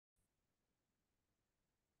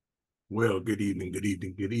Well, good evening, good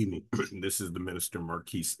evening, good evening. This is the Minister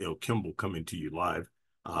Marquise L. Kimball coming to you live,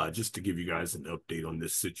 just to give you guys an update on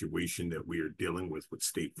this situation that we are dealing with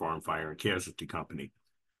State Farm Fire and Casualty Company.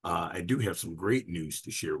 I do have some great news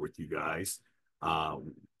to share with you guys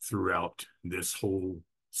throughout this whole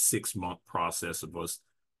 6-month process of us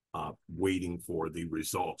waiting for the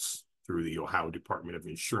results through the Ohio Department of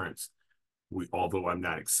Insurance. Although I'm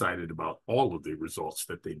not excited about all of the results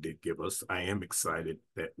that they did give us, I am excited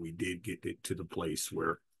that we did get it to the place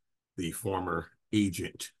where the former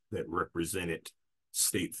agent that represented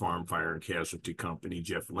State Farm Fire and Casualty Company,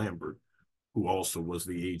 Jeff Lambert, who also was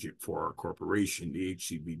the agent for our corporation, the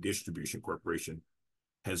HCV Distribution Corporation,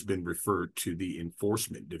 has been referred to the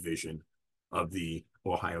enforcement division of the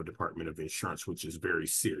Ohio Department of Insurance, which is very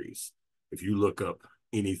serious. If you look up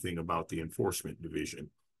anything about the enforcement division,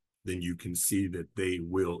 then you can see that they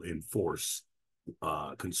will enforce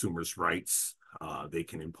consumers' rights. They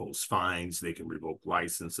can impose fines. They can revoke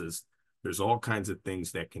licenses. There's all kinds of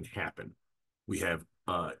things that can happen. We have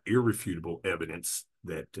irrefutable evidence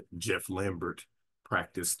that Jeff Lambert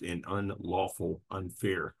practiced in unlawful,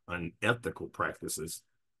 unfair, unethical practices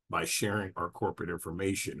by sharing our corporate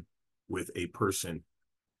information with a person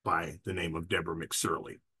by the name of Deborah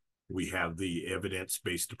McSorley. We have the evidence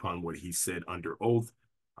based upon what he said under oath.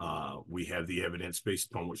 We have the evidence based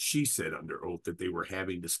upon what she said under oath that they were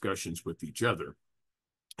having discussions with each other.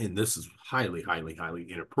 And this is highly, highly,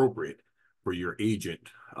 highly inappropriate for your agent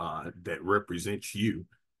that represents you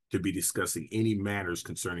to be discussing any matters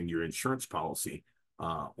concerning your insurance policy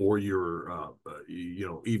or your,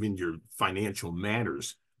 even your financial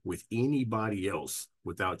matters with anybody else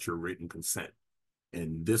without your written consent.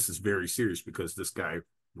 And this is very serious because this guy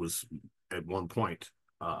was at one point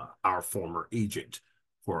our former agent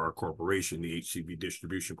for our corporation, the HCV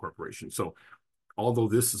Distribution Corporation. So although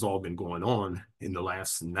this has all been going on in the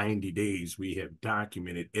last 90 days, we have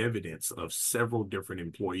documented evidence of several different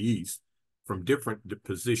employees from different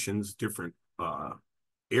positions, different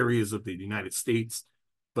areas of the United States,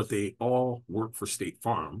 but they all work for State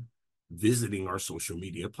Farm, visiting our social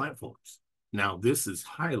media platforms. Now, this is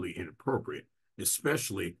highly inappropriate,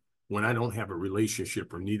 especially when I don't have a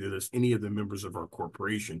relationship, or neither does any of the members of our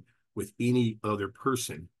corporation, with any other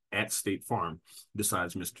person at State Farm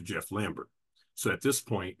besides Mr. Jeff Lambert. So at this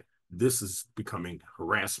point, this is becoming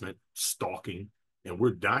harassment, stalking, and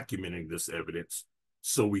we're documenting this evidence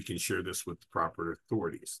so we can share this with the proper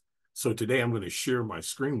authorities. So today I'm going to share my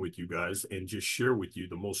screen with you guys and just share with you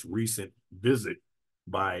the most recent visit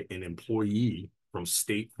by an employee from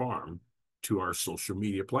State Farm to our social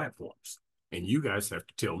media platforms. And you guys have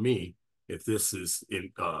to tell me if this is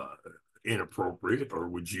inappropriate, or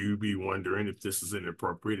would you be wondering if this is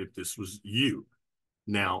inappropriate if this was you?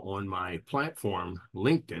 Now, on my platform,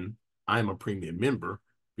 LinkedIn, I'm a premium member.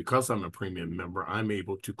 Because I'm a premium member, I'm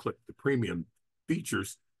able to click the premium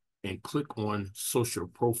features and click on social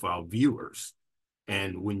profile viewers.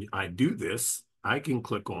 And when I do this, I can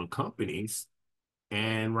click on companies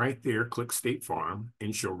and right there, click State Farm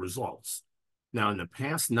and show results. Now, in the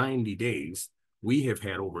past 90 days, we have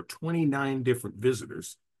had over 29 different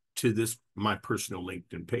visitors to my personal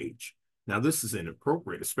LinkedIn page. Now, this is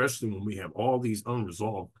inappropriate, especially when we have all these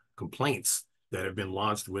unresolved complaints that have been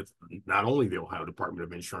lodged with not only the Ohio Department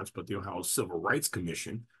of Insurance, but the Ohio Civil Rights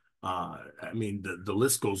Commission. The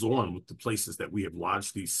list goes on with the places that we have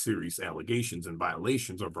lodged these serious allegations and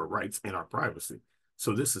violations of our rights and our privacy.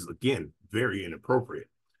 So this is, again, very inappropriate.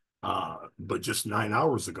 But just 9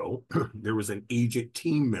 hours ago, there was an agent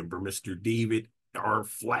team member, Mr. David R.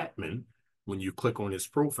 Flatman. When you click on his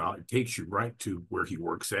profile, it takes you right to where he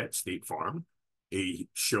works at, State Farm. It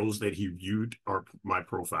shows that he viewed my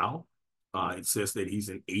profile. It says that he's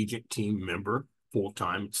an agent team member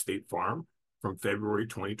full-time at State Farm from February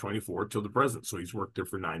 2024 till the present. So he's worked there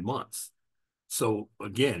for 9 months. So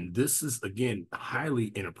again, this is, highly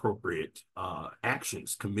inappropriate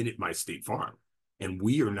actions committed by State Farm. And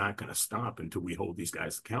we are not going to stop until we hold these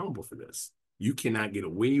guys accountable for this. You cannot get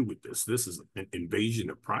away with this. This is an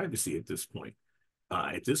invasion of privacy at this point.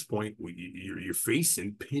 You're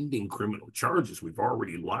facing pending criminal charges. We've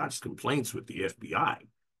already lodged complaints with the FBI.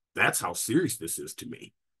 That's how serious this is to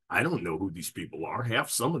me. I don't know who these people are.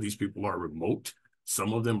 Some of these people are remote.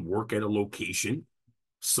 Some of them work at a location.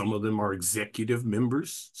 Some of them are executive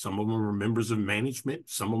members. Some of them are members of management.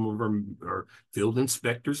 Some of them are field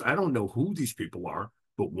inspectors. I don't know who these people are,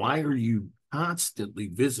 but why are you constantly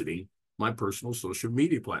visiting my personal social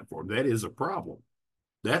media platform? That is a problem.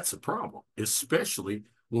 That's a problem, especially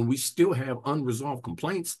when we still have unresolved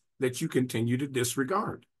complaints that you continue to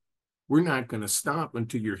disregard. We're not going to stop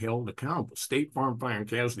until you're held accountable. State Farm Fire and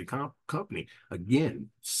Casualty Company, again,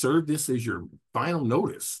 serve this as your final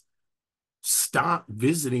notice. Stop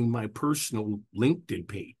visiting my personal LinkedIn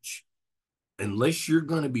page. Unless you're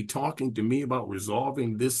going to be talking to me about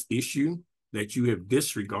resolving this issue that you have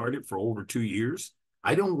disregarded for over 2 years,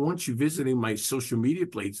 I don't want you visiting my social media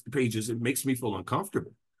pages. It makes me feel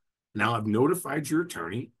uncomfortable. Now, I've notified your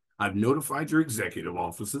attorney. I've notified your executive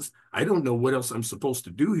offices. I don't know what else I'm supposed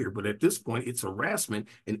to do here, but at this point, it's harassment.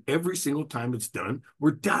 And every single time it's done,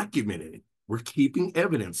 we're documenting it. We're keeping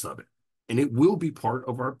evidence of it. And it will be part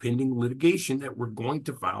of our pending litigation that we're going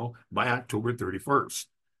to file by October 31st.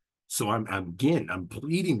 So I'm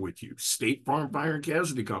pleading with you, State Farm Fire and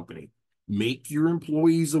Casualty Company, make your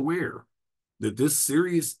employees aware that this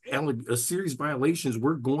serious violations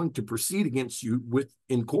we're going to proceed against you with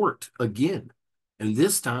in court again. And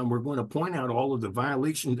this time we're going to point out all of the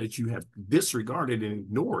violations that you have disregarded and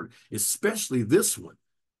ignored, especially this one.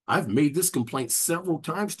 I've made this complaint several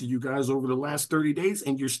times to you guys over the last 30 days,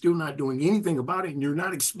 and you're still not doing anything about it. And you're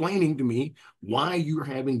not explaining to me why you're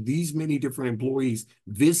having these many different employees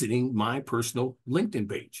visiting my personal LinkedIn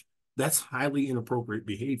page. That's highly inappropriate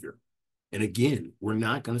behavior. And again, we're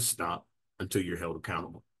not going to stop until you're held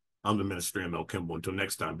accountable. I'm the Minister M.L. Kimball. Until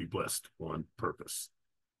next time, be blessed on purpose.